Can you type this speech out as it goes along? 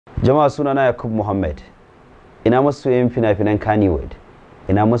Jama'a sunana YAKUBU MOHD. Ina masoyin fina-finan Kannywood,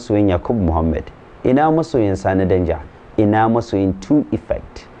 ina masoyin YAKUBU MOHD, ina masoyin Sani Danja, ina masoyin 2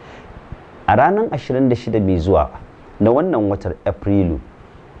 Effect. A ranar 26 mai zuwa na wannan watan Afrilu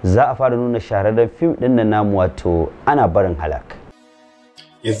za a fara nuna shahararren fim din na namu wato Ana Barin Halak.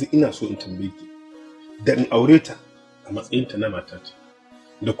 Yanzu ina so in tambaye ki da in aure ta a matsayin ta na matata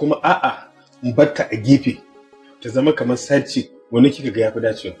da kuma a'a in barta a gefe ta zama kamar sarci wani kika ga yafi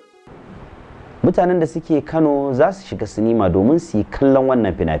dacewa. Mutanen da suke Kano za su shiga sinima domin su yi kallon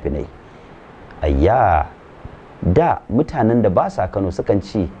wannan fina-finai. Ayya, da mutanen da ba sa Kano sukan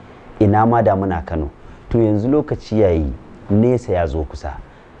ci ina ma da muna Kano, to yanzu lokaci yayi nesa ya zo kusa.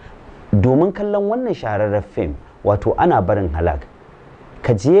 Domin kallon wannan shahararren fim wato Ana Barin Halak,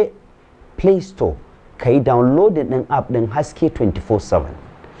 ka je Play Store ka yi downloading ɗin app ɗin Haske 24/7.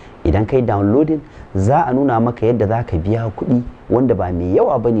 Idan ka yi downloading za a nuna maka yadda za ka biya kuɗi wanda ba mai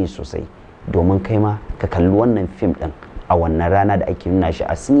yawa ba ne sosai, domin kai ma ka kalli wannan fim ɗin a wannan rana da ake nuna shi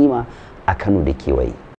a sinima a Kano da kewaye.